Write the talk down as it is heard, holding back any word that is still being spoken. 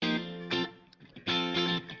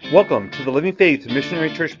Welcome to the Living Faith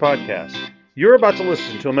Missionary Church podcast. You're about to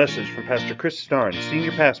listen to a message from Pastor Chris Starn,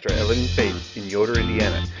 Senior Pastor at Living Faith in Yoder,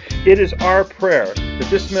 Indiana. It is our prayer that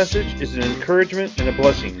this message is an encouragement and a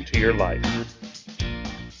blessing to your life. If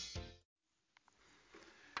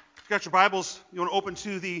you've got your Bibles, you want to open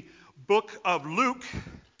to the book of Luke.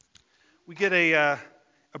 We get a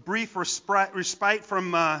brief respite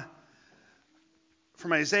from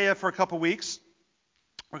Isaiah for a couple weeks.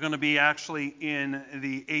 We're going to be actually in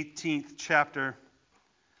the 18th chapter,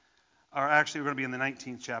 or actually we're going to be in the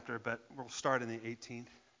 19th chapter, but we'll start in the 18th.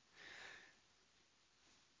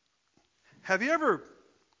 Have you ever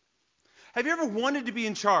wanted to be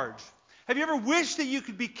in charge? Have you ever wished that you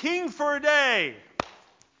could be king for a day?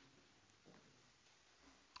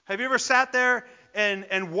 Have you ever sat there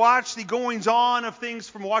and watched the goings-on of things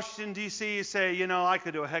from Washington, D.C., say, you know, I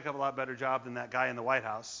could do a heck of a lot better job than that guy in the White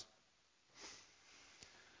House?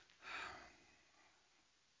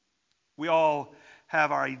 We all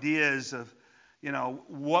have our ideas of, you know,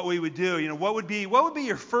 what we would do. You know, what would be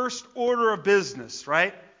your first order of business,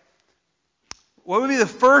 right? What would be the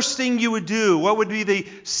first thing you would do? What would be the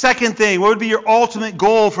second thing? What would be your ultimate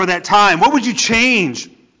goal for that time? What would you change?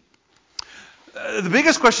 The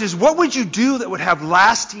biggest question is, what would you do that would have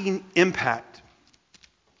lasting impact?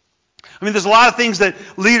 I mean, there's a lot of things that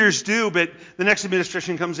leaders do, but the next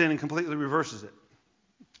administration comes in and completely reverses it.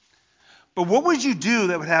 But what would you do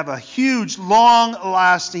that would have a huge,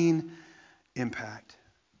 long-lasting impact?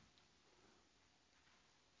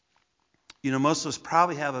 You know, most of us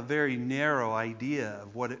probably have a very narrow idea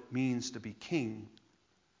of what it means to be king.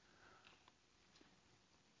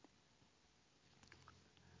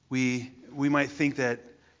 We might think that,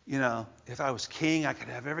 you know, if I was king, I could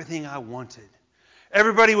have everything I wanted.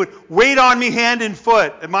 Everybody would wait on me hand and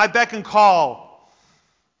foot at my beck and call.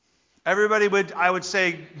 Everybody would, I would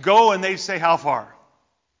say, go, and they'd say, how far?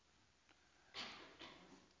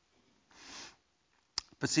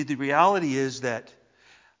 But see, the reality is that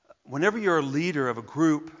whenever you're a leader of a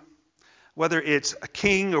group, whether it's a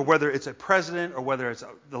king or whether it's a president or whether it's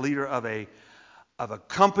the leader of a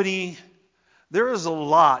company, there is a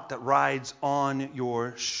lot that rides on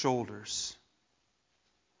your shoulders.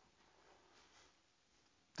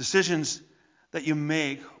 Decisions that you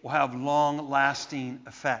make will have long-lasting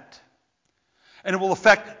effect. And it will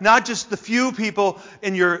affect not just the few people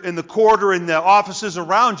in the court or in the offices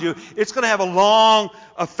around you. It's going to have a long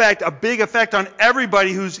effect, a big effect on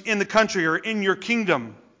everybody who's in the country or in your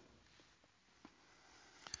kingdom.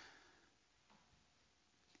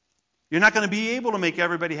 You're not going to be able to make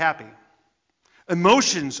everybody happy.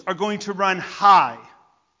 Emotions are going to run high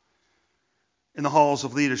in the halls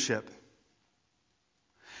of leadership.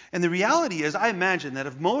 And the reality is, I imagine that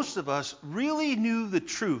if most of us really knew the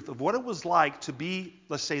truth of what it was like to be,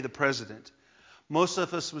 let's say, the president, most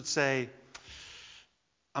of us would say,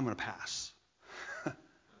 I'm going to pass.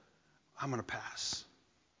 I'm going to pass.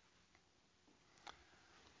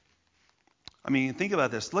 I mean, think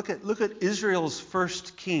about this. Look at Israel's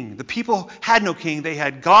first king. The people had no king. They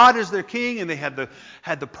had God as their king, and they had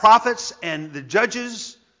the prophets and the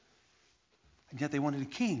judges. And yet they wanted a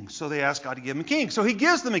king, so they asked God to give them a king. So he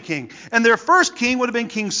gives them a king. And their first king would have been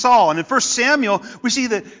King Saul. And in 1 Samuel, we see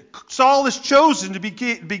that Saul is chosen to be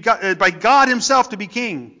by God himself to be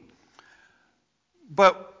king.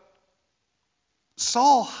 But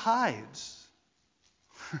Saul hides.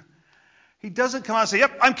 He doesn't come out and say,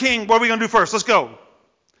 yep, I'm king. What are we going to do first? Let's go.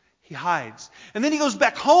 He hides. And then he goes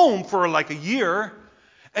back home for like a year,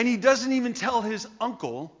 and he doesn't even tell his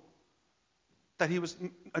uncle that he was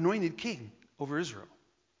anointed king over Israel.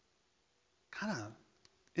 Kind of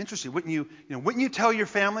interesting. Wouldn't you tell your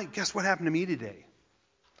family, guess what happened to me today?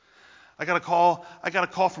 I got a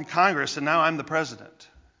call from Congress, and now I'm the president.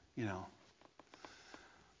 You know.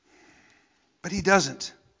 But he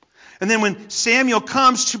doesn't. And then when Samuel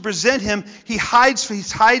comes to present him, he hides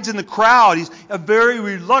in the crowd. He's a very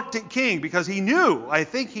reluctant king because I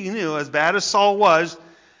think he knew, as bad as Saul was,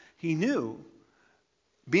 he knew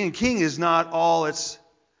being king is not all it's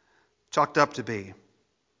chalked up to be.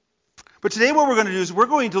 But today what we're going to do is we're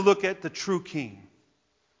going to look at the true king.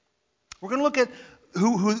 We're going to look at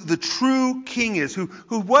who the true king is, who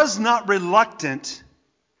was not reluctant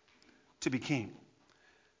to be king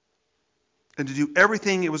and to do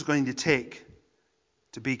everything it was going to take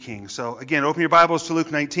to be king. So again, open your Bibles to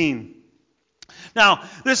Luke 19. Now,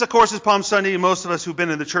 this, of course, is Palm Sunday, and most of us who've been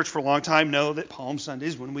in the church for a long time know that Palm Sunday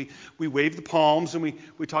is when we wave the palms and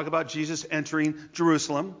we talk about Jesus entering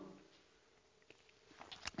Jerusalem.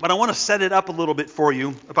 But I want to set it up a little bit for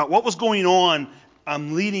you about what was going on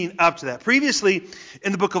leading up to that. Previously,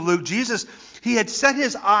 in the book of Luke, Jesus, he had set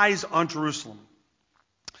his eyes on Jerusalem.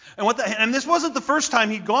 And this wasn't the first time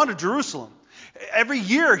he'd gone to Jerusalem. Every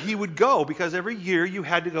year he would go, because every year you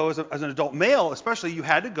had to go as an adult male, especially, you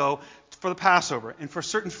had to go for the Passover. And for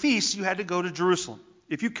certain feasts, you had to go to Jerusalem,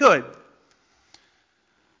 if you could.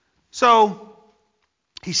 So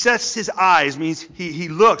he sets his eyes, means he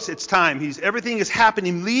looks, it's time. Everything is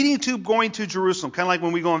happening, leading to going to Jerusalem. Kind of like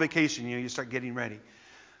when we go on vacation, you start getting ready.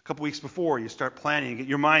 A couple weeks before, you start planning, you get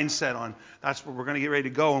your mind set on that's where we're going to get ready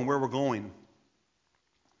to go and where we're going.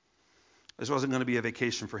 This wasn't going to be a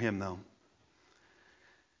vacation for him, though.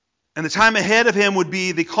 And the time ahead of him would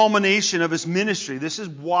be the culmination of his ministry. This is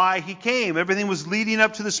why he came. Everything was leading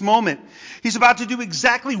up to this moment. He's about to do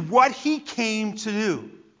exactly what he came to do.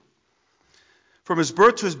 From his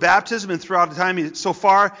birth to his baptism and throughout the time so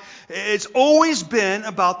far, it's always been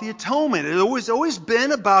about the atonement. It's always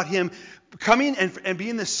been about him coming and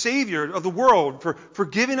being the Savior of the world, for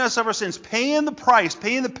forgiving us of our sins, paying the price,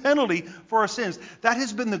 paying the penalty for our sins. That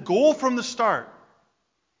has been the goal from the start.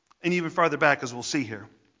 And even farther back, as we'll see here.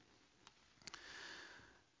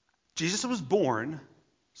 Jesus was born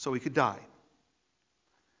so he could die.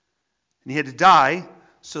 And he had to die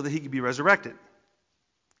so that he could be resurrected.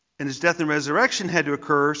 And his death and resurrection had to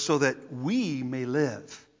occur so that we may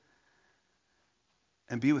live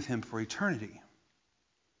and be with him for eternity.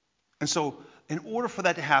 And so, in order for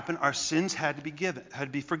that to happen, our sins had to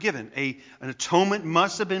be forgiven. An atonement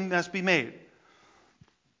must be made.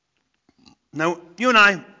 Now, you and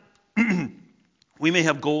I, we may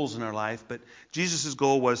have goals in our life, but Jesus'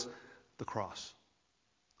 goal was the cross.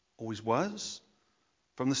 Always was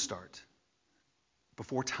from the start.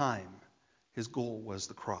 Before time, his goal was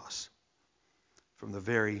the cross from the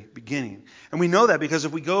very beginning. And we know that because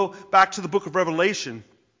if we go back to the book of Revelation,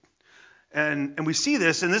 and we see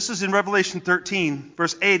this, and this is in Revelation 13,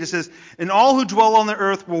 verse 8, it says, "And all who dwell on the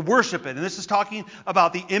earth will worship it." And this is talking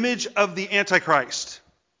about the image of the Antichrist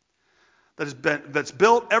that's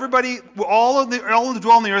built. Everybody, all who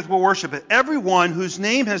dwell on the earth will worship it. Everyone whose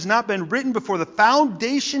name has not been written before the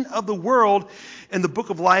foundation of the world in the book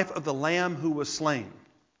of life of the Lamb who was slain.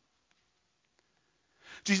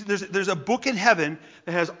 There's a book in heaven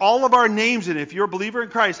that has all of our names in it. If you're a believer in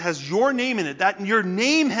Christ, has your name in it. That your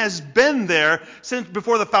name has been there since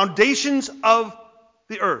before the foundations of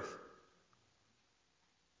the earth.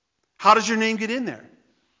 How does your name get in there?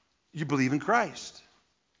 You believe in Christ.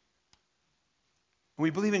 When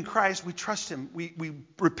we believe in Christ, we trust him. We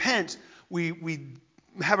repent. We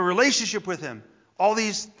have a relationship with him. All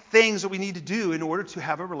these things that we need to do in order to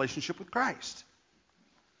have a relationship with Christ.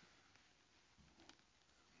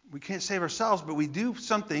 We can't save ourselves, but we do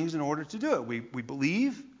some things in order to do it. We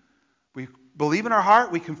believe in our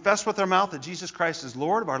heart, we confess with our mouth that Jesus Christ is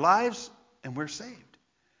Lord of our lives, and we're saved.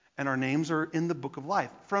 And our names are in the book of life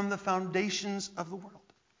from the foundations of the world.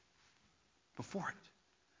 Before it.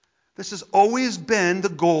 This has always been the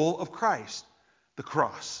goal of Christ, the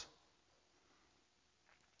cross.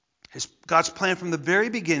 God's plan from the very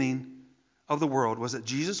beginning of the world was that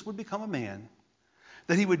Jesus would become a man,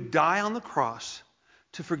 that he would die on the cross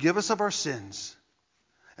to forgive us of our sins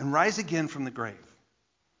and rise again from the grave.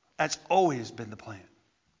 That's always been the plan.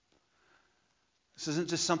 This isn't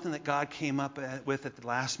just something that God came up with at the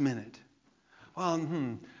last minute.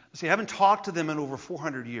 Well, see, I haven't talked to them in over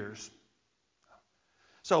 400 years.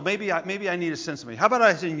 So maybe I need to send somebody. How about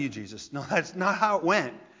I send you, Jesus? No, that's not how it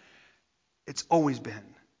went. It's always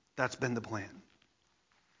been. That's been the plan.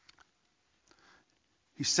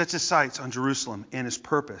 He sets his sights on Jerusalem and his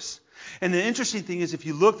purpose. And the interesting thing is, if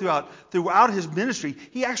you look throughout his ministry,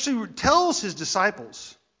 he actually tells his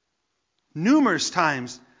disciples numerous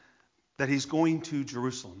times that he's going to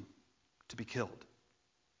Jerusalem to be killed.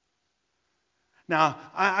 Now,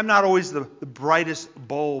 I'm not always the brightest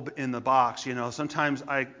bulb in the box. Sometimes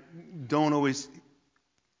I don't always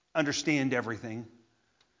understand everything.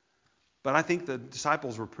 But I think the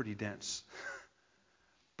disciples were pretty dense.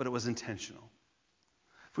 But it was intentional.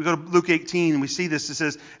 If we go to Luke 18 and we see this, it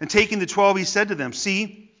says, "And taking the 12, he said to them,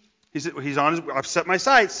 'See,' I've set my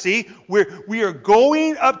sights. See, we are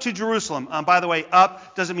going up to Jerusalem." By the way,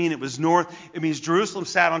 up doesn't mean it was north. It means Jerusalem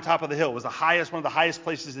sat on top of the hill. It was one of the highest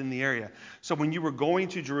places in the area. So when you were going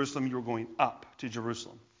to Jerusalem, you were going up to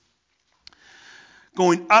Jerusalem.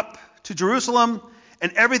 Going up to Jerusalem,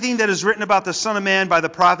 and everything that is written about the Son of Man by the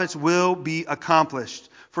prophets will be accomplished.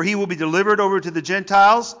 For he will be delivered over to the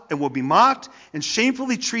Gentiles and will be mocked and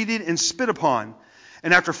shamefully treated and spit upon.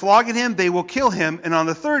 And after flogging him, they will kill him, and on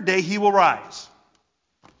the third day he will rise.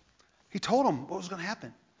 He told them what was going to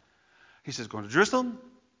happen. He says, going to Jerusalem,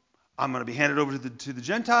 I'm going to be handed over to the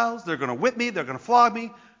Gentiles. They're going to whip me. They're going to flog me.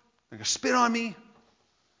 They're going to spit on me.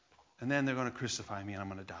 And then they're going to crucify me, and I'm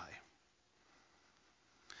going to die.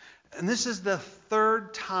 And this is the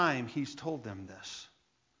third time he's told them this.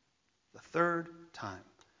 The third time.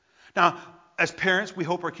 Now, as parents, we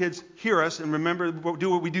hope our kids hear us and remember do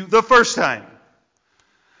what we do the first time.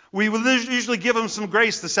 We will usually give them some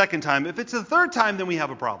grace the second time. If it's the third time, then we have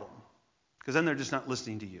a problem. Because then they're just not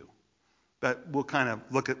listening to you. But we'll kind of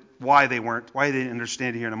look at why they didn't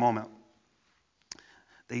understand it here in a moment.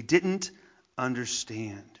 They didn't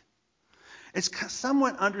understand. It's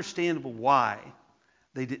somewhat understandable why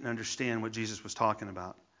they didn't understand what Jesus was talking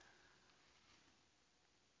about.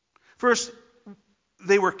 First,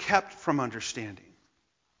 they were kept from understanding.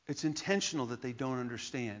 It's intentional that they don't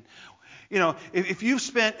understand. You know, if you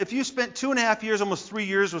spent 2.5 years, almost 3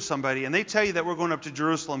 years with somebody, and they tell you that we're going up to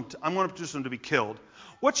Jerusalem, I'm going up to Jerusalem to be killed,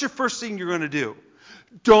 what's your first thing you're going to do?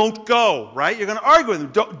 Don't go, right? You're going to argue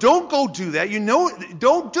with them. Don't go do that. You know,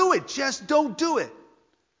 don't do it. Just don't do it.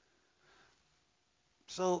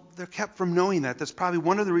 So they're kept from knowing that. That's probably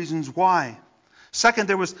one of the reasons why. Second,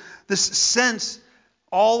 there was this sense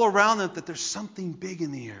all around them that there's something big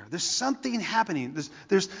in the air. There's something happening.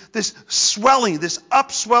 There's this swelling, this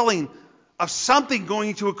upswelling of something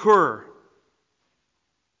going to occur.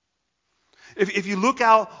 If you look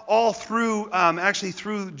out all through, actually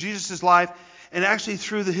through Jesus' life and actually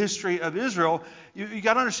through the history of Israel, you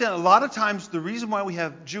got to understand a lot of times the reason why we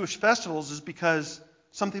have Jewish festivals is because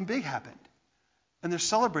something big happened. And they're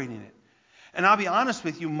celebrating it. And I'll be honest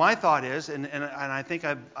with you, my thought is, and I think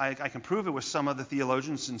I can prove it with some of the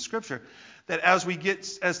theologians in Scripture, that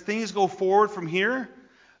as things go forward from here,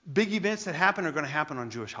 big events that happen are going to happen on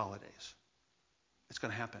Jewish holidays. It's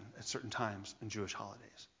going to happen at certain times in Jewish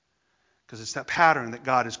holidays. Because it's that pattern that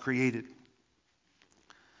God has created.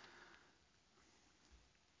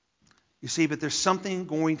 You see, but there's something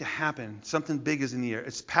going to happen. Something big is in the air.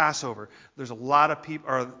 It's Passover. There's a lot of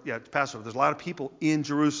people, it's Passover. There's a lot of people in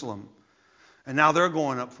Jerusalem. And now they're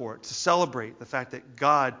going up for it to celebrate the fact that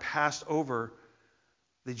God passed over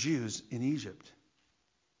the Jews in Egypt.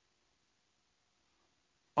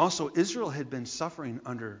 Also, Israel had been suffering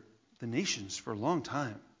under the nations for a long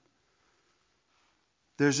time.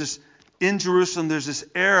 In Jerusalem, there's this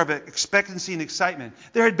air of expectancy and excitement.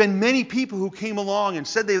 There had been many people who came along and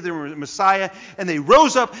said they were the Messiah, and they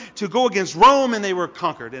rose up to go against Rome, and they were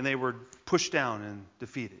conquered, and they were pushed down and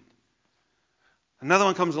defeated. Another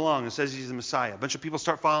one comes along and says he's the Messiah. A bunch of people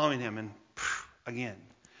start following him, and again.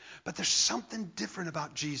 But there's something different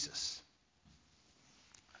about Jesus.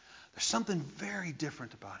 There's something very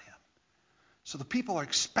different about him. So the people are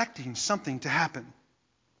expecting something to happen.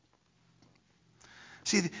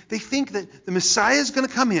 See, they think that the Messiah is going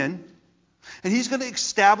to come in and he's going to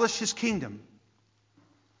establish his kingdom.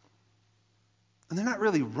 And they're not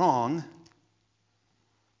really wrong,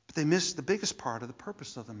 but they miss the biggest part of the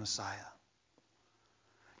purpose of the Messiah.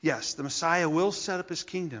 Yes, the Messiah will set up his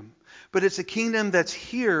kingdom, but it's a kingdom that's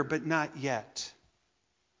here but not yet.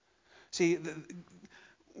 See,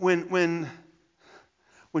 when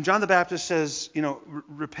John the Baptist says,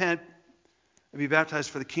 repent and be baptized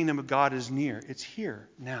for the kingdom of God is near. It's here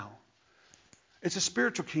now. It's a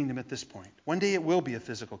spiritual kingdom at this point. One day it will be a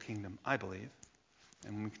physical kingdom, I believe.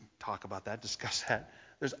 And we can talk about that, discuss that.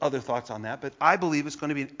 There's other thoughts on that. But I believe it's going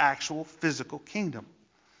to be an actual physical kingdom.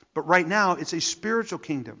 But right now it's a spiritual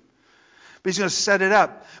kingdom. But he's going to set it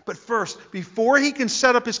up. But first, before he can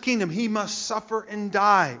set up his kingdom, he must suffer and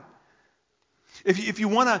die. If you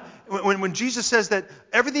want to, when Jesus says that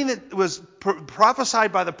everything that was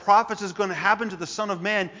prophesied by the prophets is going to happen to the Son of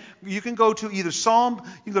Man, you can go to either Psalm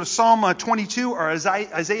 22 or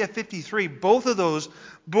Isaiah 53. Both of those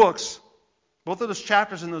books, both of those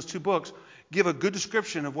chapters in those two books, give a good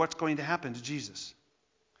description of what's going to happen to Jesus.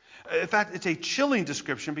 In fact, it's a chilling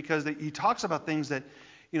description because he talks about things that,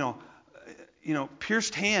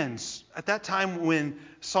 pierced hands. At that time when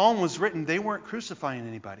Psalm was written, they weren't crucifying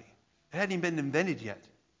anybody. It hadn't even been invented yet.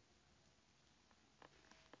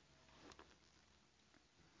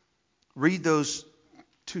 Read those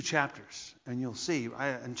two chapters and you'll see.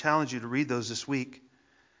 I challenge you to read those this week.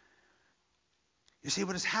 You see,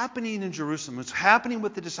 what is happening in Jerusalem, what's happening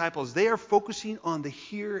with the disciples, they are focusing on the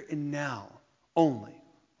here and now only.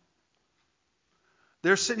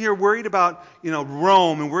 They're sitting here worried about,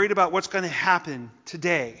 Rome and worried about what's going to happen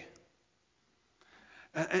today.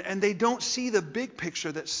 And they don't see the big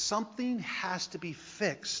picture that something has to be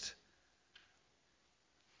fixed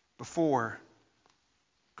before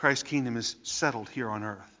Christ's kingdom is settled here on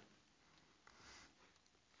earth.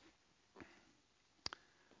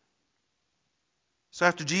 So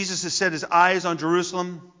after Jesus has set his eyes on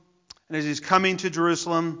Jerusalem, and as he's coming to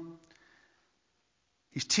Jerusalem,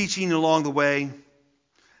 he's teaching along the way.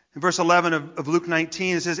 In verse 11 of Luke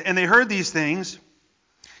 19, it says, "And they heard these things.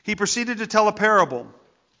 He proceeded to tell a parable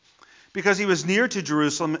because he was near to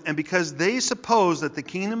Jerusalem and because they supposed that the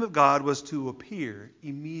kingdom of God was to appear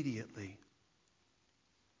immediately.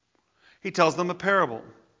 He tells them a parable.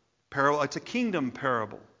 It's a kingdom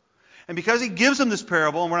parable. And because he gives them this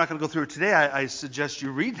parable, and we're not going to go through it today, I suggest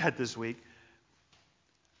you read that this week.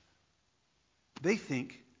 They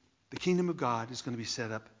think the kingdom of God is going to be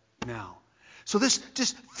set up now. So this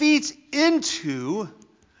just feeds into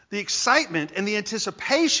the excitement and the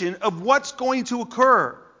anticipation of what's going to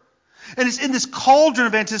occur. And it's in this cauldron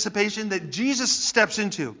of anticipation that Jesus steps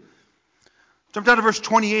into. Jump down to verse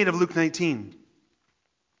 28 of Luke 19.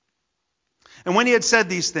 And when he had said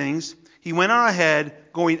these things, he went on ahead,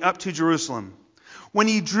 going up to Jerusalem. When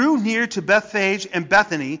he drew near to Bethphage and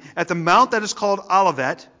Bethany, at the mount that is called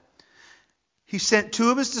Olivet, he sent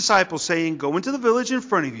 2 of his disciples, saying, Go into the village in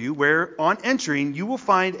front of you, where on entering you will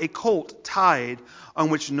find a colt tied, on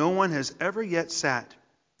which no one has ever yet sat.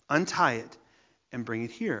 Untie it and bring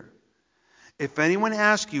it here. If anyone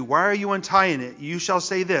asks you, Why are you untying it? You shall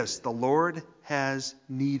say this, The Lord has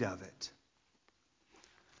need of it.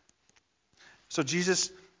 So Jesus,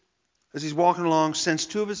 as he's walking along, sends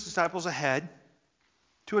 2 of his disciples ahead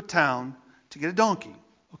to a town to get a donkey,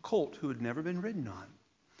 a colt who had never been ridden on.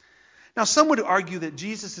 Now, some would argue that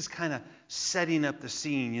Jesus is kind of setting up the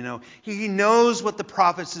scene. He knows what the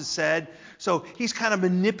prophets have said, so he's kind of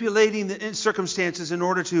manipulating the circumstances in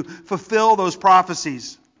order to fulfill those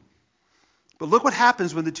prophecies. But look what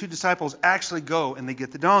happens when the 2 disciples actually go and they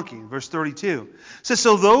get the donkey. Verse 32 says,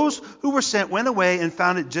 So those who were sent went away and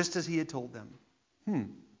found it just as he had told them.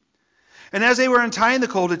 And as they were untying the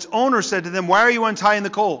colt, its owner said to them, Why are you untying the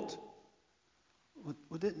colt? Well,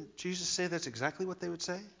 didn't Jesus say that's exactly what they would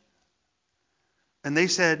say? And they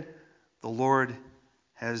said, The Lord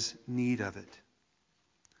has need of it.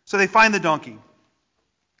 So they find the donkey,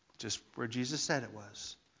 just where Jesus said it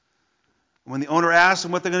was. When the owner asks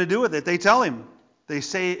them what they're going to do with it, they tell him. They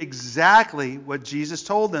say exactly what Jesus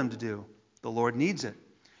told them to do. The Lord needs it.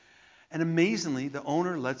 And amazingly, the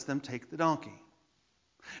owner lets them take the donkey.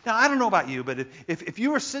 Now, I don't know about you, but if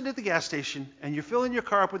you were sitting at the gas station and you're filling your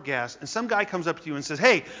car up with gas, and some guy comes up to you and says,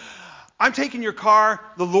 Hey, I'm taking your car.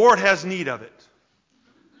 The Lord has need of it.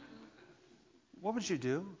 What would you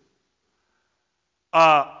do?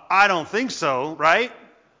 I don't think so, right?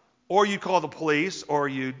 Or you'd call the police, or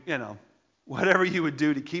whatever you would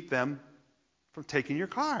do to keep them from taking your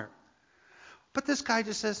car. But this guy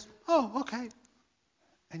just says, Oh, okay.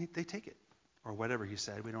 And they take it. Or whatever he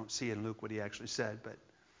said. We don't see in Luke what he actually said, but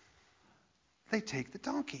they take the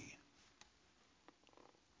donkey.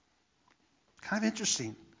 Kind of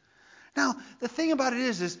interesting. Now, the thing about it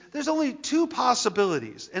is there's only 2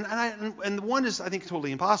 possibilities. And one is, I think,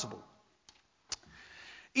 totally impossible.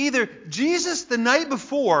 Either Jesus, the night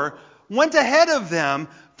before, went ahead of them,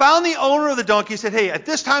 found the owner of the donkey, said, Hey, at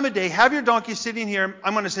this time of day, have your donkey sitting here.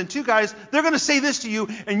 I'm going to send 2 guys. They're going to say this to you,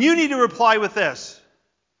 and you need to reply with this.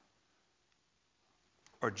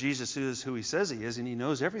 Or Jesus is who he says he is, and he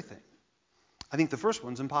knows everything. I think the first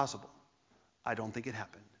one's impossible. I don't think it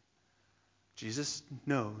happened. Jesus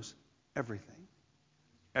knows everything.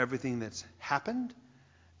 Everything that's happened,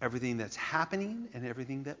 everything that's happening, and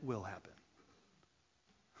everything that will happen.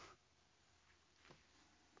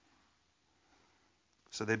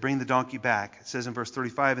 So they bring the donkey back. It says in verse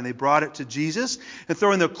 35, And they brought it to Jesus, and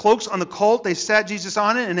throwing their cloaks on the colt, they sat Jesus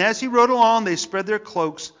on it, and as he rode along, they spread their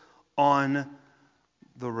cloaks on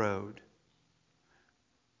the road.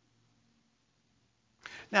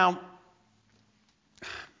 Now,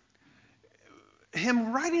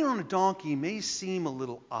 him riding on a donkey may seem a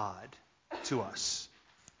little odd to us.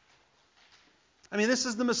 I mean, this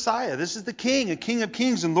is the Messiah. This is the King, a King of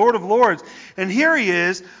kings and Lord of lords. And here he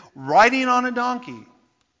is riding on a donkey.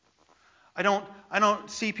 I don't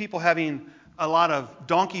see people having a lot of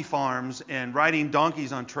donkey farms and riding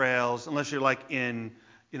donkeys on trails unless you're like in,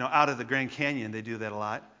 out of the Grand Canyon. They do that a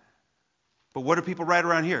lot. But what do people ride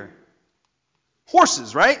around here?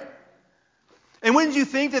 Horses, right? And wouldn't you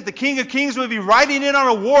think that the King of Kings would be riding in on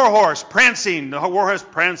a war horse, prancing, the war horse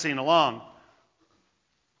prancing along?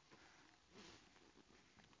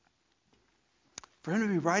 For him to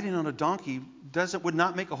be riding on a donkey would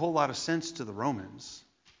not make a whole lot of sense to the Romans.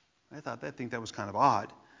 I think that was kind of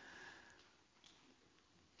odd.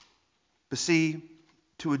 But see,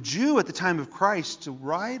 to a Jew at the time of Christ, to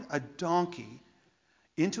ride a donkey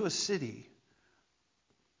into a city,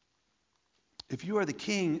 if you are the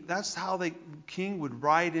king, that's how the king would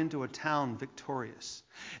ride into a town victorious.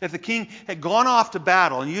 If the king had gone off to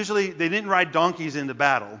battle, and usually they didn't ride donkeys into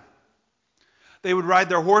battle, They would ride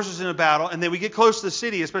their horses in a battle, and they would get close to the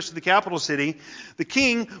city, especially the capital city. The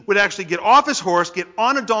king would actually get off his horse, get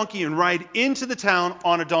on a donkey, and ride into the town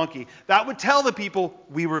on a donkey. That would tell the people,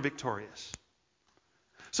 we were victorious.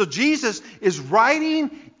 So Jesus is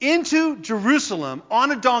riding into Jerusalem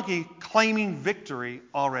on a donkey, claiming victory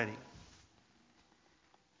already.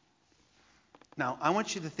 Now, I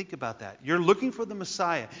want you to think about that. You're looking for the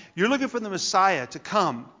Messiah. You're looking for the Messiah to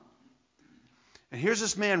come. And here's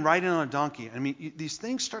this man riding on a donkey. I mean, these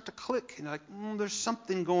things start to click. And you're like, there's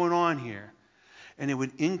something going on here. And it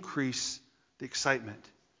would increase the excitement.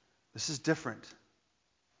 This is different.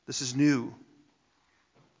 This is new.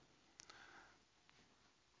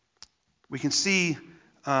 We can see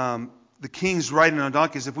the kings riding on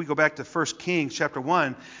donkeys. If we go back to 1 Kings chapter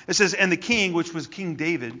 1, it says, and the king, which was King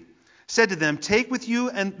David, said to them, take with you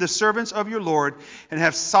and the servants of your Lord, and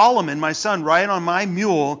have Solomon, my son, ride on my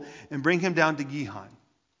mule, and bring him down to Gihon.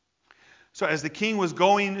 So as the king was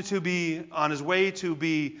going to be on his way to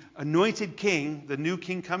be anointed king, the new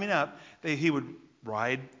king coming up, he would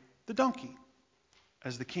ride the donkey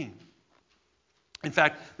as the king. In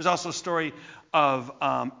fact, there's also a story of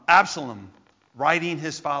Absalom riding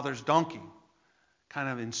his father's donkey, kind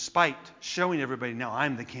of in spite, showing everybody, now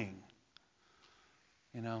I'm the king.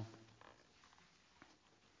 You know.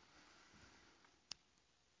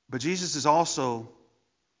 But Jesus is also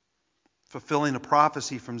fulfilling a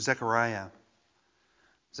prophecy from Zechariah.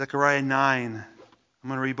 Zechariah 9, I'm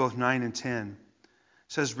going to read both 9 and 10. It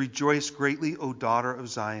says, rejoice greatly, O daughter of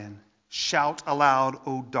Zion. Shout aloud,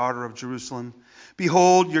 O daughter of Jerusalem.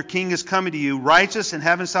 Behold, your king is coming to you. Righteous and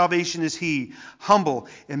having salvation is he. Humble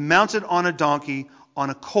and mounted on a donkey, on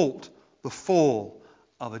a colt, the foal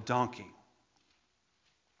of a donkey.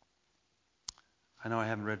 I know I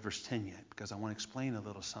haven't read verse 10 yet because I want to explain a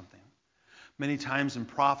little something. Many times in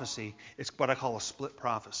prophecy, it's what I call a split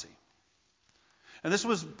prophecy. And this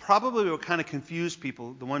was probably what kind of confused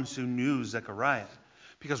people, the ones who knew Zechariah.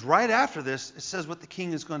 Because right after this, it says what the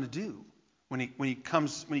king is going to do when he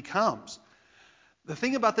comes. The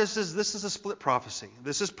thing about this is a split prophecy.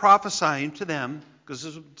 This is prophesying to them,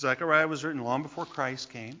 because Zechariah was written long before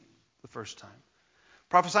Christ came the first time.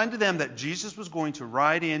 Prophesying to them that Jesus was going to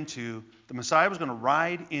the Messiah was going to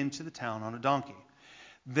ride into the town on a donkey.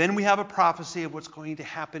 Then we have a prophecy of what's going to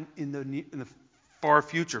happen in the far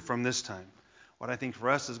future from this time. What I think for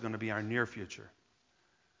us is going to be our near future.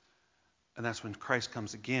 And that's when Christ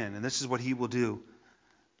comes again. And this is what he will do.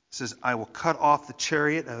 It says, I will cut off the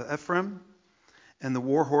chariot of Ephraim and the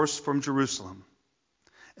war horse from Jerusalem.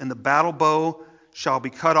 And the battle bow shall be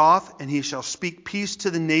cut off, and he shall speak peace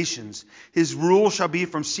to the nations. His rule shall be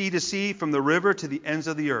from sea to sea, from the river to the ends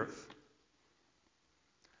of the earth.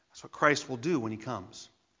 That's what Christ will do when he comes.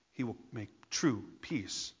 He will make true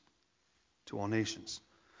peace to all nations.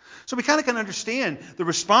 So we kind of can understand the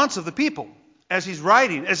response of the people as he's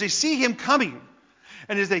riding, as they see him coming,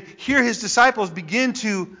 and as they hear his disciples begin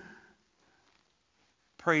to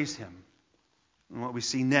praise him. And what we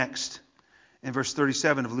see next in verse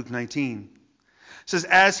 37 of Luke 19. It says,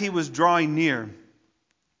 as he was drawing near,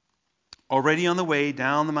 already on the way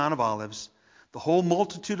down the Mount of Olives, the whole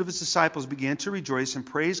multitude of his disciples began to rejoice and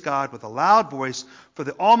praise God with a loud voice for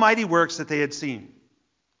the almighty works that they had seen,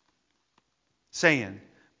 saying,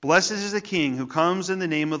 blessed is the King who comes in the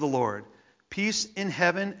name of the Lord, peace in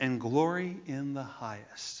heaven and glory in the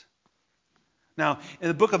highest. Now, in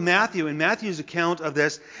the book of Matthew, in Matthew's account of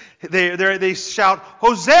this, they shout,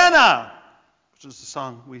 Hosanna! Which is the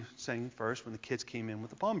song we sang first when the kids came in with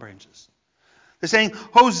the palm branches. They're saying,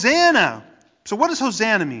 Hosanna! So what does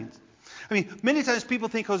Hosanna mean? I mean, many times people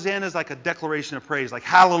think Hosanna is like a declaration of praise, like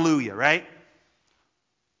hallelujah, right?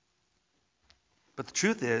 But the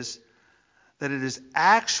truth is that it is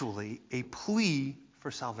actually a plea for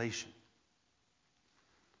salvation.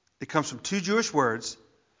 It comes from two Jewish words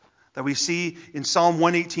that we see in Psalm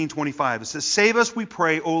 118:25. It says, save us, we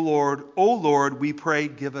pray, O Lord, we pray,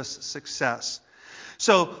 give us success.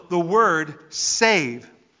 So the word save,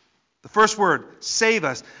 the first word, save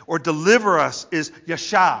us or deliver us, is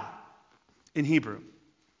yasha in Hebrew.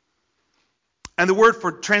 And the word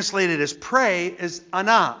for translated as pray is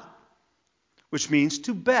ana, which means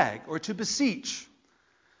to beg or to beseech.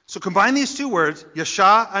 So combine these two words,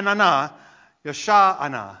 yasha and ana, yasha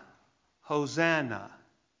ana, Hosanna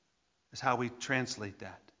is how we translate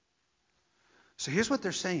that. So here's what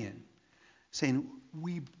they're saying. Saying,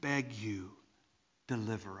 we beg you,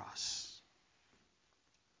 deliver us.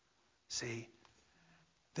 See,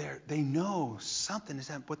 they know something is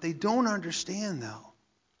happening. What they don't understand, though,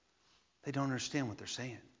 they don't understand what they're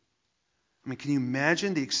saying. I mean, can you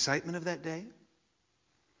imagine the excitement of that day?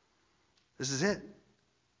 This is it.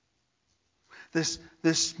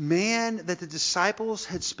 This man that the disciples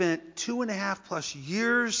had spent 2.5+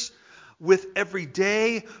 years with every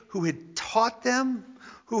day, who had taught them,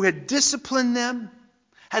 who had disciplined them,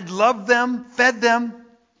 had loved them, fed them.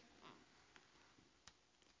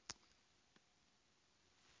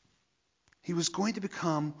 He was going to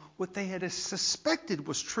become what they had suspected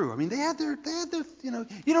was true. I mean, they had their,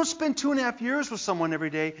 you don't spend 2.5 years with someone every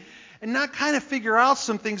day and not kind of figure out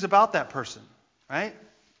some things about that person, right?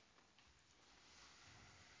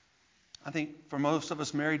 I think for most of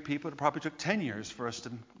us married people, it probably took 10 years for us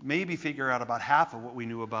to maybe figure out about half of what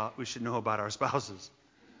we should know about our spouses.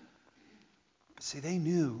 But see, they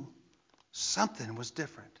knew something was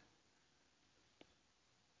different.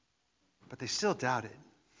 But they still doubted.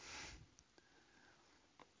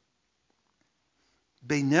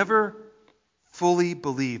 They never fully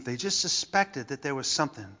believed. They just suspected that there was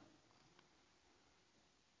something.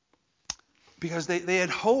 Because they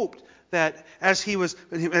had hoped that as he was,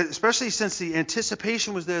 especially since the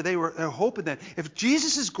anticipation was there, they were hoping that if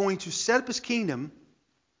Jesus is going to set up his kingdom,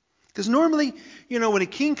 because normally, when a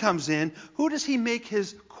king comes in, who does he make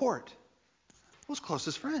his court? Well, his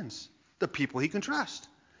closest friends, the people he can trust.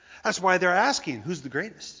 That's why they're asking, who's the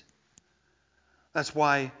greatest? That's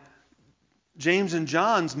why James and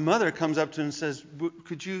John's mother comes up to him and says,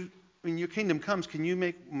 could you, when your kingdom comes, can you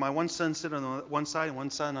make my one son sit on one side and one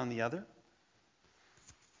son on the other?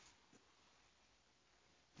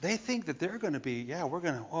 They think that they're going to be,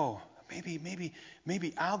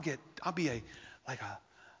 maybe I'll be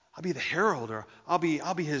the herald, or I'll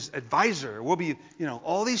be his advisor. We'll be,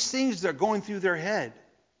 all these things that are going through their head.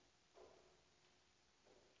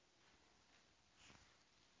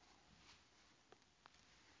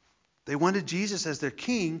 They wanted Jesus as their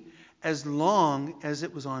king as long as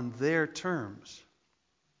it was on their terms.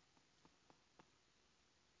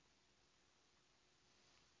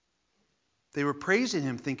 They were praising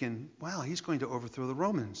him, thinking, wow, he's going to overthrow the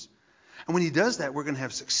Romans. And when he does that, we're going to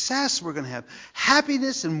have success, we're going to have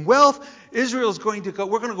happiness and wealth. Israel's going to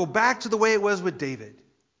we're going to go back to the way it was with David.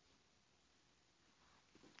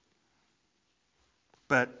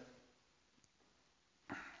 But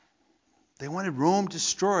they wanted Rome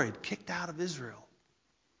destroyed, kicked out of Israel.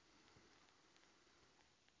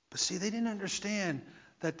 But see, they didn't understand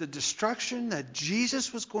that the destruction that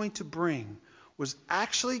Jesus was going to bring was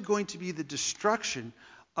actually going to be the destruction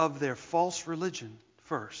of their false religion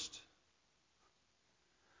first.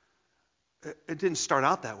 It didn't start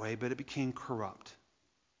out that way, but it became corrupt.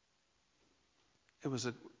 It was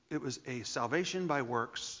a salvation by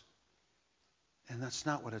works, and that's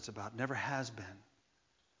not what it's about. Never has been.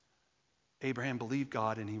 Abraham believed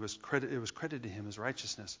God, and it was credited to him as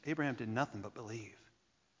righteousness. Abraham did nothing but believe.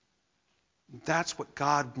 That's what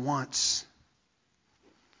God wants.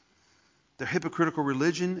 Their hypocritical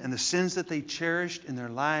religion and the sins that they cherished in their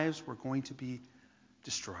lives were going to be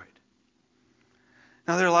destroyed.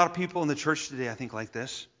 Now, there are a lot of people in the church today, I think, like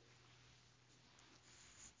this.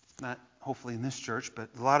 Not hopefully in this church, but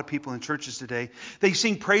a lot of people in churches today. They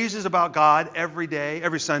sing praises about God every day,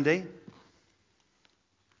 every Sunday.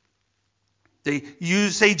 They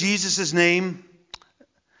say Jesus' name.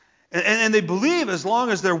 And they believe as long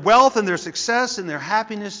as their wealth and their success and their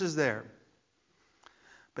happiness is there.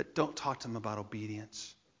 But don't talk to them about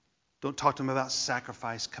obedience. Don't talk to them about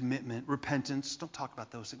sacrifice, commitment, repentance. Don't talk about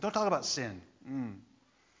those things. Don't talk about sin.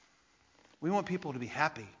 We want people to be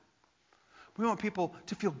happy. We want people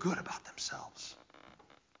to feel good about themselves.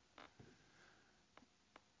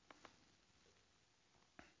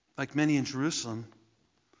 Like many in Jerusalem,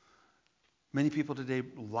 many people today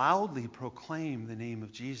loudly proclaim the name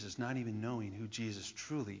of Jesus, not even knowing who Jesus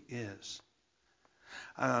truly is.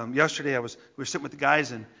 Yesterday, we were sitting with the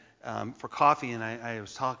guys for coffee, and I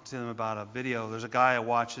was talking to them about a video. There's a guy I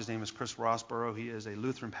watch. His name is Chris Rossborough. He is a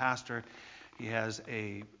Lutheran pastor. He has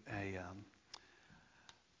a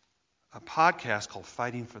podcast called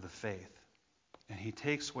Fighting for the Faith, and he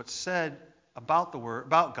takes what's said about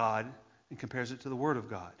about God and compares it to the Word of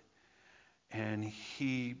God. And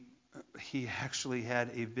he actually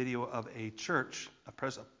had a video of a church, a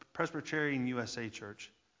Presbyterian USA church.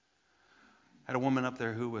 Had a woman up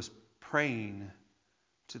there who was praying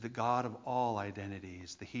to the God of all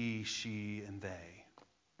identities, the he, she, and they.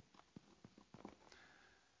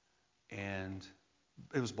 And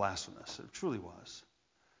it was blasphemous. It truly was.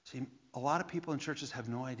 See, a lot of people in churches have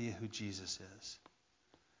no idea who Jesus is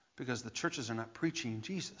because the churches are not preaching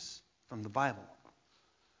Jesus from the Bible.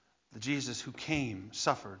 The Jesus who came,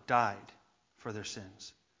 suffered, died for their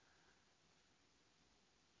sins.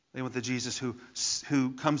 They want the Jesus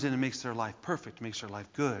who comes in and makes their life perfect, makes their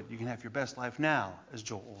life good. You can have your best life now, as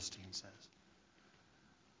Joel Osteen says.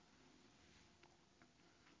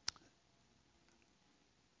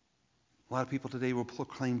 A lot of people today will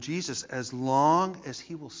proclaim Jesus as long as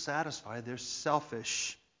he will satisfy their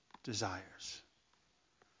selfish desires.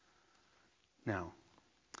 Now,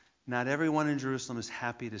 not everyone in Jerusalem is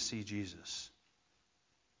happy to see Jesus.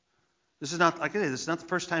 This is not, like I say, this is not the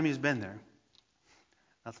first time he's been there.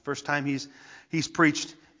 Not the first time he's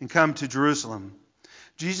preached and come to Jerusalem.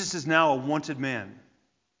 Jesus is now a wanted man.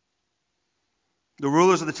 The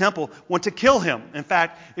rulers of the temple want to kill him. In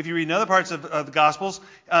fact, if you read in other parts of the Gospels,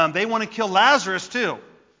 they want to kill Lazarus too.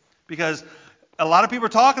 Because a lot of people are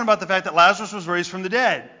talking about the fact that Lazarus was raised from the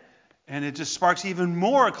dead. And it just sparks even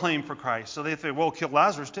more acclaim for Christ. So they think, well, kill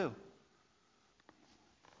Lazarus too.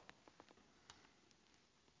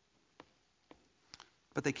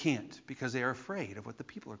 But they can't because they are afraid of what the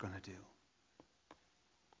people are going to do.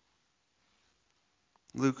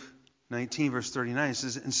 Luke 19, verse 39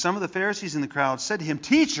 says, and some of the Pharisees in the crowd said to him,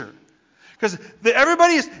 Teacher, because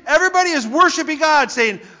everybody is worshiping God,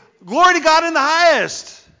 saying, Glory to God in the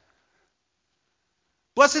highest.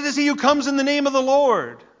 Blessed is he who comes in the name of the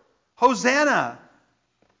Lord. Hosanna.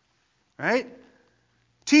 Right?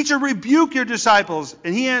 Teacher, rebuke your disciples.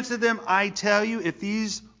 And he answered them, I tell you, if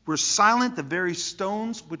these were silent, the very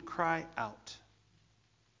stones would cry out.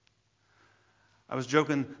 I was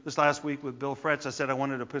joking this last week with Bill Fretz. I said I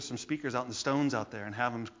wanted to put some speakers out in the stones out there and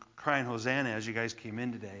have them crying Hosanna as you guys came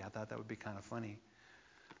in today. I thought that would be kind of funny.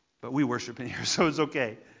 But we worship in here, so it's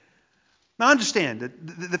okay. Now understand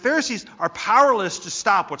that the Pharisees are powerless to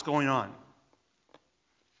stop what's going on.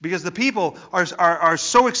 Because the people are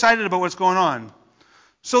so excited about what's going on.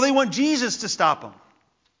 So they want Jesus to stop them.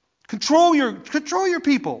 Control your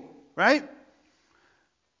people, right?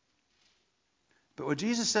 But what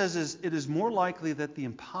Jesus says is, it is more likely that the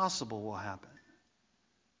impossible will happen.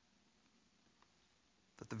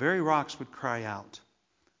 That the very rocks would cry out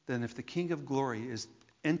than if the King of Glory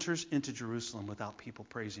enters into Jerusalem without people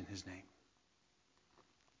praising his name.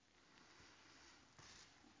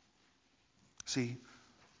 See,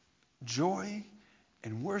 joy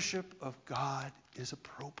and worship of God is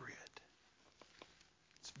appropriate.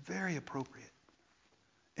 It's very appropriate.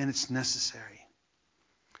 And it's necessary.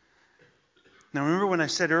 Now remember when I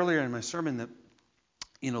said earlier in my sermon that,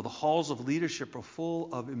 the halls of leadership are full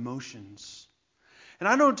of emotions. And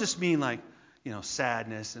I don't just mean like,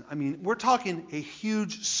 sadness. I mean, we're talking a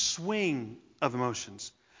huge swing of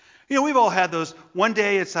emotions. We've all had those. One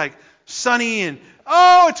day it's like sunny and,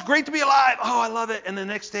 oh, it's great to be alive. Oh, I love it. And the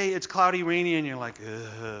next day it's cloudy, rainy, and you're like,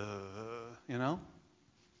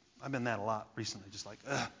 I've been that a lot recently. Just like,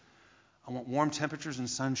 I want warm temperatures and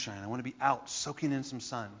sunshine. I want to be out soaking in some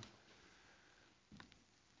sun.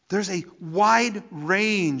 There's a wide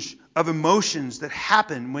range of emotions that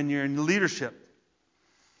happen when you're in leadership.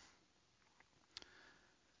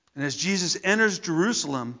 And as Jesus enters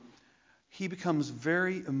Jerusalem, he becomes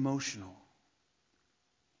very emotional.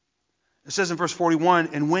 It says in verse 41,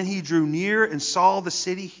 and when he drew near and saw the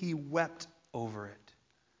city, he wept over it.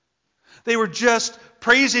 They were just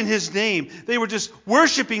praising his name. They were just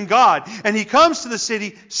worshiping God. And he comes to the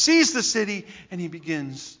city, sees the city, and he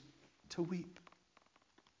begins to weep.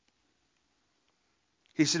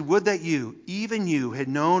 He said, would that you, even you, had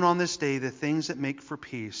known on this day the things that make for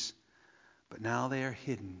peace, but now they are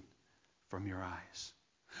hidden from your eyes.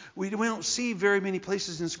 We don't see very many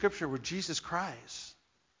places in Scripture where Jesus cries.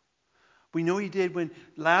 We know he did when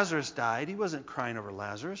Lazarus died. He wasn't crying over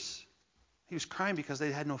Lazarus. He was crying because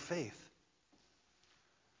they had no faith.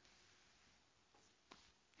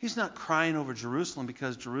 He's not crying over Jerusalem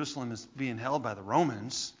because Jerusalem is being held by the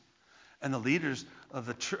Romans. And the leaders of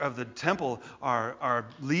the temple are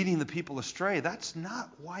leading the people astray. That's not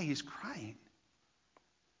why he's crying.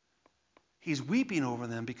 He's weeping over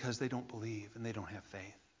them because they don't believe and they don't have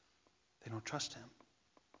faith. They don't trust him.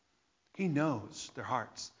 He knows their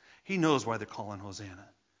hearts. He knows why they're calling Hosanna.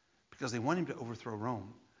 Because they want him to overthrow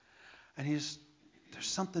Rome. And there's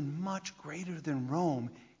something much greater than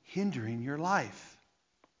Rome hindering your life.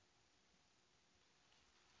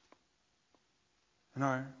 In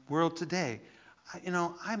our world today,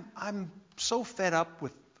 I'm so fed up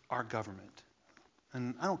with our government,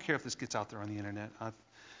 and I don't care if this gets out there on the internet.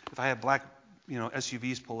 If I have black,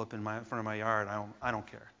 SUVs pull up in front of my yard, I don't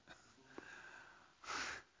care.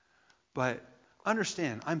 But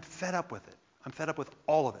understand, I'm fed up with it. I'm fed up with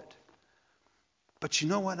all of it. But you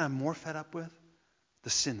know what I'm more fed up with? The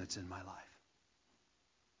sin that's in my life.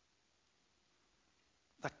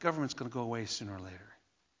 That government's going to go away sooner or later.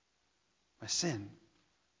 My sin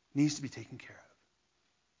needs to be taken care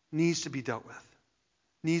of, needs to be dealt with,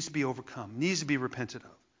 needs to be overcome, needs to be repented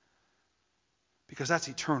of. Because that's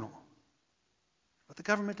eternal. What the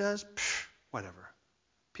government does, whatever.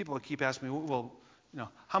 People will keep asking me, well,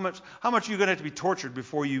 How much are you going to have to be tortured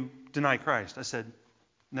before you deny Christ? I said,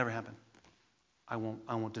 never happened. I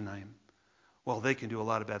won't deny him. Well, they can do a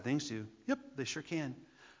lot of bad things to you. Yep, they sure can.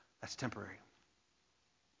 That's temporary.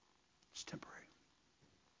 It's temporary.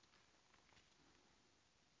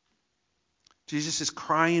 Jesus is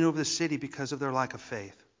crying over the city because of their lack of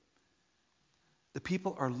faith. The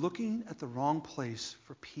people are looking at the wrong place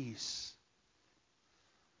for peace.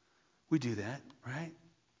 We do that, right?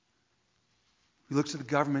 We look to the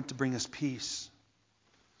government to bring us peace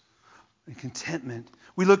and contentment.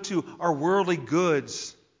 We look to our worldly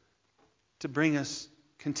goods to bring us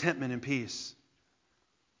contentment and peace.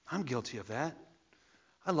 I'm guilty of that.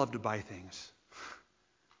 I love to buy things.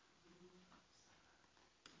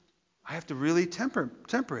 I have to really temper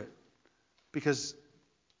it, because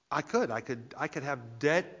I could have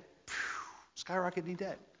debt, skyrocketing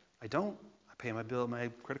debt. I don't. I pay my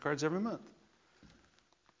credit cards every month.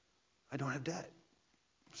 I don't have debt,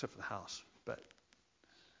 except for the house. But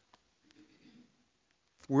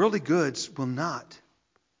worldly goods will not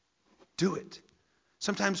do it.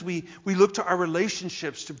 Sometimes we look to our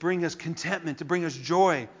relationships to bring us contentment, to bring us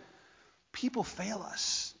joy. People fail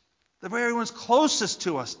us. The very ones closest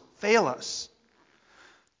to us fail us.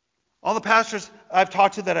 All the pastors I've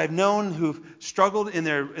talked to that I've known who've struggled in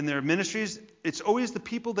their ministries, it's always the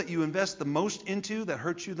people that you invest the most into that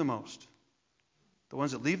hurt you the most. The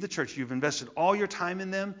ones that leave the church, you've invested all your time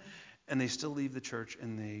in them, and they still leave the church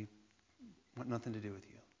and they want nothing to do with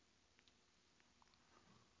you.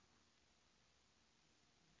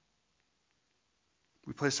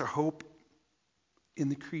 We place our hope in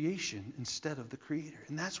the creation instead of the Creator.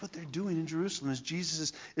 And that's what they're doing in Jerusalem as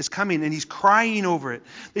Jesus is coming, and he's crying over it.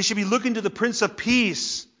 They should be looking to the Prince of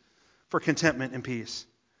Peace for contentment and peace.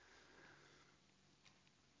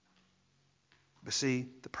 But see,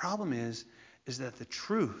 the problem is that the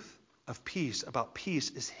truth of peace, about peace,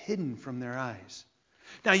 is hidden from their eyes.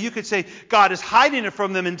 Now you could say God is hiding it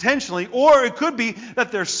from them intentionally, or it could be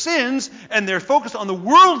that their sins and their focus on the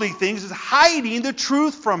worldly things is hiding the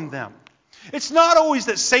truth from them. It's not always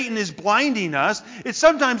that Satan is blinding us. It's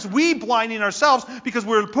sometimes we blinding ourselves because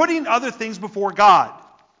we're putting other things before God.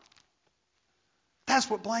 That's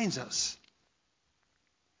what blinds us.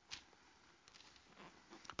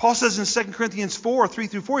 Paul says in 2 Corinthians 4,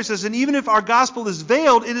 3-4, he says, and even if our gospel is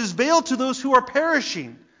veiled, it is veiled to those who are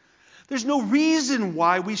perishing. There's no reason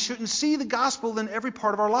why we shouldn't see the gospel in every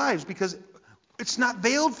part of our lives, because it's not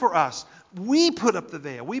veiled for us. We put up the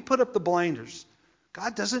veil. We put up the blinders.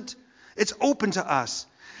 God doesn't. It's open to us.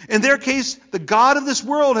 In their case, the God of this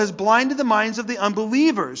world has blinded the minds of the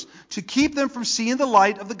unbelievers to keep them from seeing the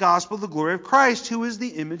light of the gospel of the glory of Christ, who is the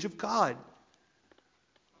image of God.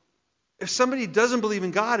 If somebody doesn't believe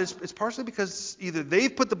in God, it's partially because either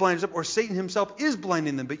they've put the blinders up or Satan himself is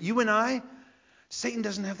blinding them. But you and I, Satan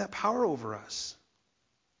doesn't have that power over us.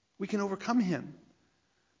 We can overcome him.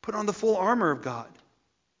 Put on the full armor of God.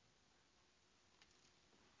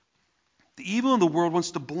 The evil in the world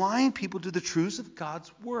wants to blind people to the truths of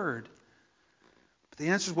God's word. But the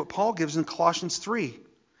answer is what Paul gives in Colossians 3. It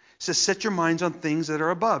says, set your minds on things that are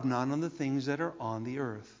above, not on the things that are on the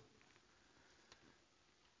earth.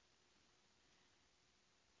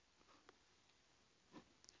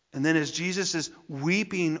 And then as Jesus is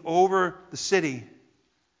weeping over the city,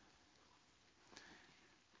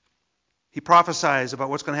 he prophesies about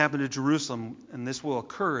what's going to happen to Jerusalem, and this will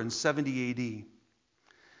occur in 70 A.D.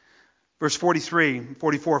 Verse 43,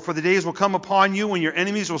 44, for the days will come upon you when your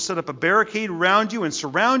enemies will set up a barricade around you and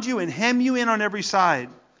surround you and hem you in on every side.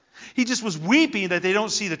 He just was weeping that they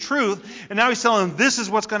don't see the truth, and now he's telling them this is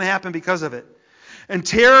what's going to happen because of it. And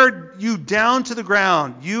tear you down to the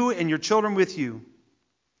ground, you and your children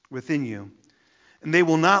within you. And they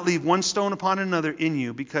will not leave one stone upon another in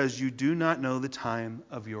you, because you do not know the time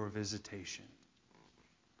of your visitation.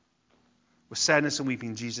 With sadness and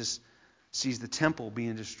weeping, Jesus sees the temple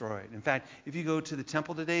being destroyed. In fact, if you go to the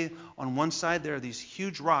temple today, on one side there are these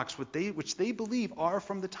huge rocks which they believe are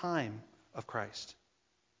from the time of Christ,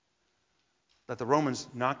 that the Romans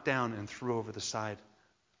knocked down and threw over the side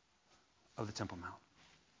of the Temple Mount.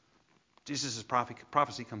 Jesus'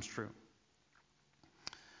 prophecy comes true.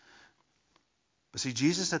 But see,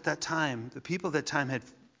 Jesus at that time, the people at that time had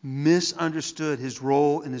misunderstood his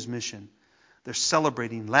role and his mission. They're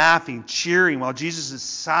celebrating, laughing, cheering, while Jesus is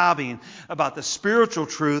sobbing about the spiritual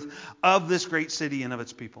truth of this great city and of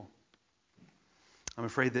its people. I'm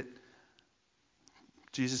afraid that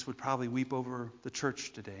Jesus would probably weep over the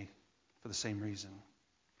church today for the same reason.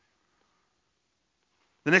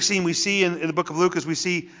 The next scene we see in the book of Luke is we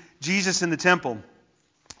see Jesus in the temple.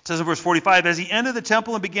 It says in verse 45, as he entered the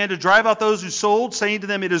temple and began to drive out those who sold, saying to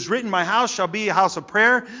them, it is written, my house shall be a house of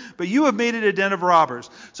prayer, but you have made it a den of robbers.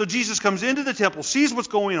 So Jesus comes into the temple, sees what's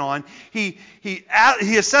going on. He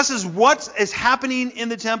assesses what is happening in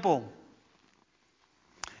the temple.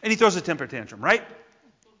 And he throws a temper tantrum, right?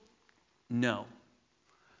 No.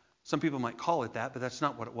 Some people might call it that, but that's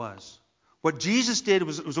not what it was. What Jesus did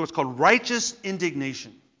was what's called righteous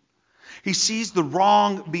indignation. He sees the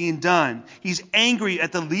wrong being done. He's angry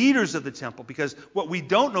at the leaders of the temple because what we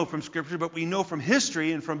don't know from Scripture, but we know from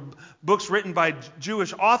history and from books written by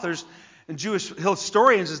Jewish authors and Jewish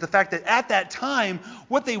historians, is the fact that at that time,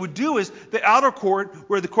 what they would do is the outer court,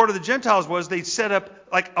 where the court of the Gentiles was, they'd set up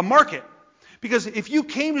like a market. Because if you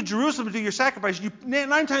came to Jerusalem to do your sacrifice, 9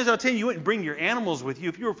 times out of 10, you wouldn't bring your animals with you.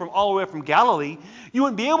 If you were from all the way from Galilee, you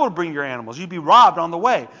wouldn't be able to bring your animals. You'd be robbed on the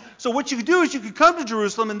way. So what you could do is you could come to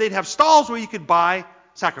Jerusalem and they'd have stalls where you could buy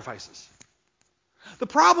sacrifices. The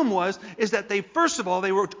problem is that they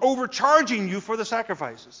were overcharging you for the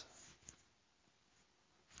sacrifices.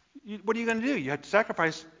 What are you going to do? You have to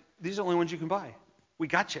sacrifice. These are the only ones you can buy. We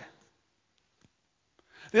got you.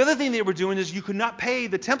 The other thing they were doing is you could not pay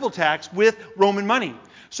the temple tax with Roman money.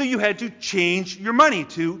 So you had to change your money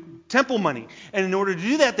to temple money. And in order to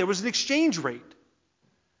do that, there was an exchange rate.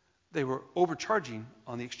 They were overcharging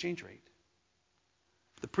on the exchange rate.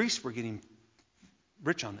 The priests were getting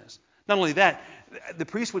rich on this. Not only that, the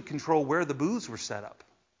priests would control where the booths were set up.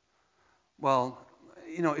 Well,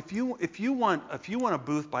 if you want a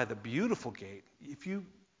booth by the beautiful gate,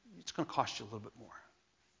 it's going to cost you a little bit more.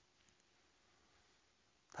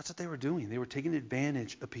 That's what they were doing. They were taking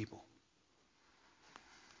advantage of people,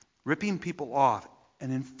 ripping people off.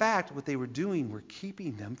 And in fact, what they were doing were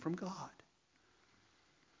keeping them from God.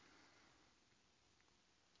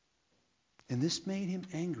 And this made him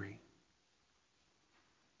angry.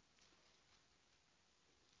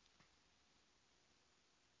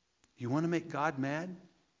 You want to make God mad?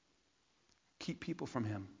 Keep people from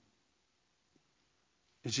him.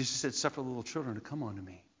 As Jesus said, suffer little children to come unto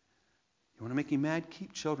me. You want to make me mad?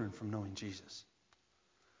 Keep children from knowing Jesus.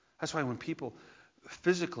 That's why when people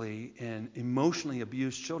physically and emotionally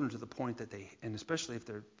abuse children to the point that and especially if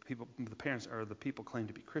they're people, the parents or the people claim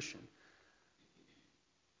to be Christian,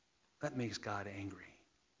 that makes God angry.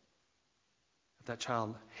 If that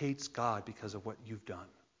child hates God because of what you've done.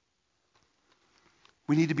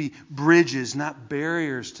 We need to be bridges, not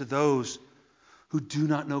barriers to those who do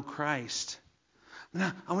not know Christ.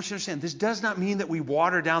 Now, I want you to understand, this does not mean that we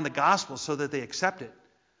water down the gospel so that they accept it.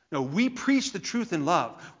 No, we preach the truth in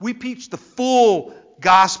love. We preach the full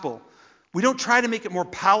gospel. We don't try to make it more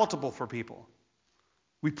palatable for people.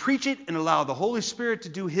 We preach it and allow the Holy Spirit to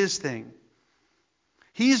do his thing.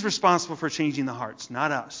 He's responsible for changing the hearts,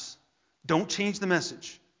 not us. Don't change the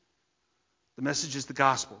message. The message is the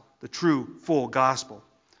gospel, the true, full gospel.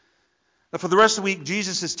 Now, for the rest of the week,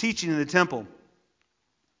 Jesus is teaching in the temple.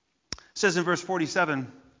 It says in verse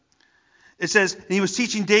 47, it says, and he was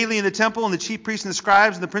teaching daily in the temple, and the chief priests and the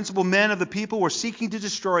scribes and the principal men of the people were seeking to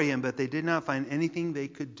destroy him, but they did not find anything they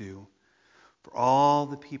could do, for all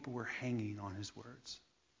the people were hanging on his words.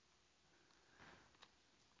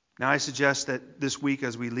 Now I suggest that this week,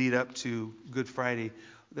 as we lead up to Good Friday,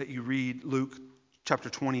 that you read Luke chapter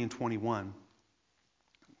 20 and 21.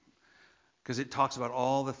 Because it talks about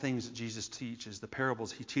all the things that Jesus teaches, the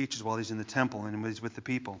parables he teaches while he's in the temple and when he's with the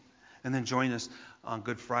people. And then join us on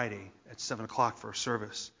Good Friday at 7 o'clock for a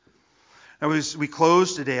service. Now, as we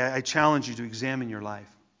close today, I challenge you to examine your life.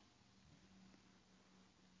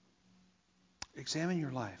 Examine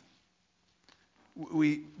your life.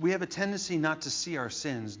 We have a tendency not to see our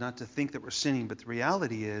sins, not to think that we're sinning, but the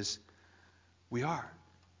reality is we are.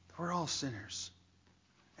 We're all sinners.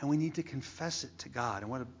 And we need to confess it to God.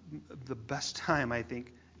 And the best time, I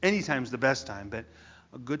think, any time's the best time, but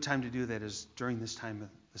a good time to do that is during this time of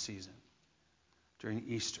the season, during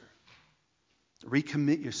Easter.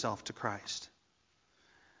 Recommit yourself to Christ.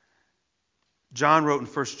 John wrote in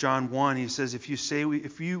 1 John 1, he says,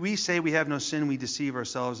 we say we have no sin, we deceive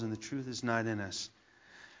ourselves, and the truth is not in us.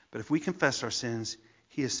 But if we confess our sins,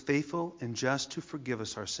 he is faithful and just to forgive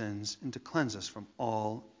us our sins and to cleanse us from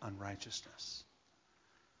all unrighteousness.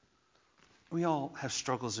 We all have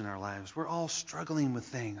struggles in our lives. We're all struggling with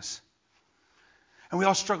things. And we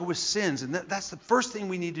all struggle with sins. And that's the first thing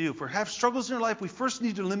we need to do. If we have struggles in our life, we first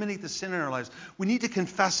need to eliminate the sin in our lives. We need to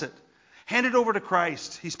confess it. Hand it over to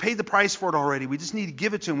Christ. He's paid the price for it already. We just need to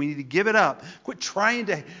give it to him. We need to give it up. Quit trying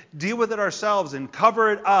to deal with it ourselves and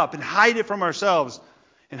cover it up and hide it from ourselves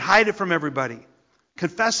and hide it from everybody.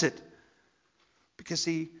 Confess it. Because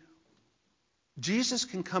see, Jesus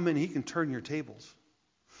can come in and he can turn your tables.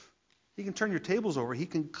 He can turn your tables over. He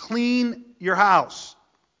can clean your house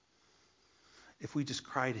if we just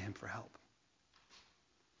cry to him for help.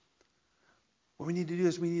 What we need to do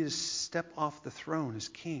is we need to step off the throne as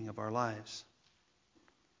king of our lives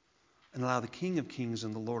and allow the King of Kings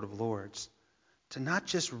and the Lord of Lords to not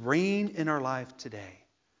just reign in our life today,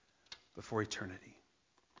 but for eternity.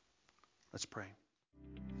 Let's pray.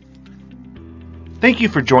 Thank you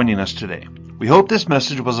for joining us today. We hope this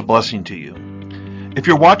message was a blessing to you. If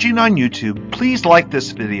you're watching on YouTube, please like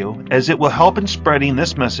this video as it will help in spreading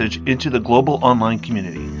this message into the global online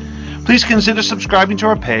community. Please consider subscribing to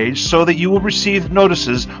our page so that you will receive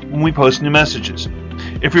notices when we post new messages.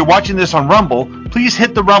 If you're watching this on Rumble, please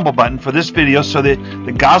hit the Rumble button for this video so that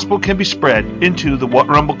the gospel can be spread into the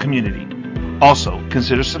Rumble community. Also,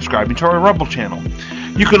 consider subscribing to our Rumble channel.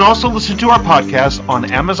 You can also listen to our podcast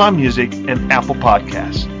on Amazon Music and Apple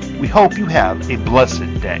Podcasts. We hope you have a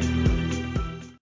blessed day.